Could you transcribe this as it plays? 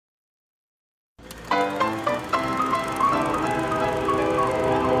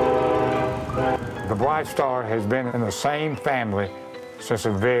Bright Star has been in the same family since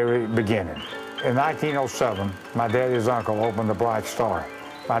the very beginning. In 1907, my daddy's uncle opened the Bright Star.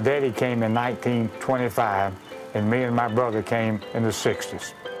 My daddy came in 1925, and me and my brother came in the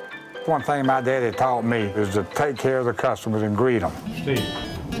 60s. One thing my daddy taught me is to take care of the customers and greet them. Steve,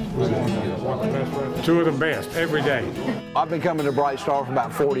 two of the best every day. I've been coming to Bright Star for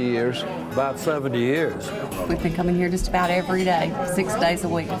about 40 years. About 70 years. We've been coming here just about every day, 6 days a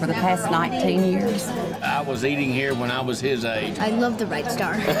week for the past 19 years. I was eating here when I was his age. I love the Bright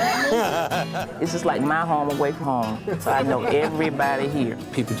Star. It's just like my home away from home, so I know everybody here.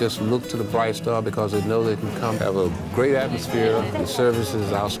 People just look to the Bright Star because they know they can come have a great atmosphere, the service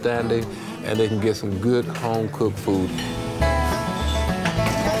is outstanding, and they can get some good home-cooked food.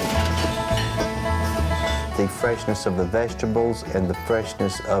 The freshness of the vegetables and the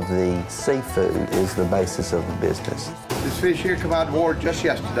freshness of the seafood is the basis of the business. This fish here come out of the water just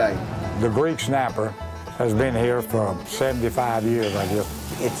yesterday. The Greek snapper has been here for 75 years, I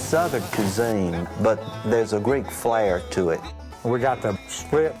guess. It's Southern cuisine, but there's a Greek flair to it. We got the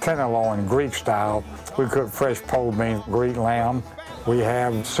split tenderloin Greek style. We cook fresh pole beans, Greek lamb. We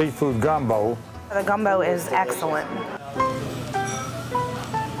have seafood gumbo. The gumbo is excellent.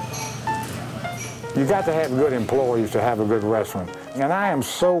 You got to have good employees to have a good restaurant. And I am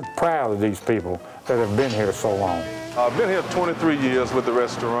so proud of these people that have been here so long. I've been here 23 years with the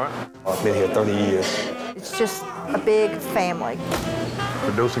restaurant. I've been here 30 years. It's just a big family.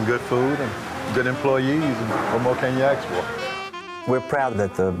 Producing good food and good employees, and what more can you ask for? We're proud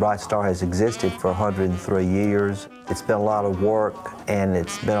that the Bright Star has existed for 103 years. It's been a lot of work, and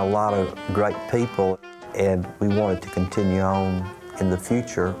it's been a lot of great people, and we want it to continue on in the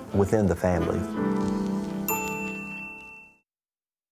future within the family.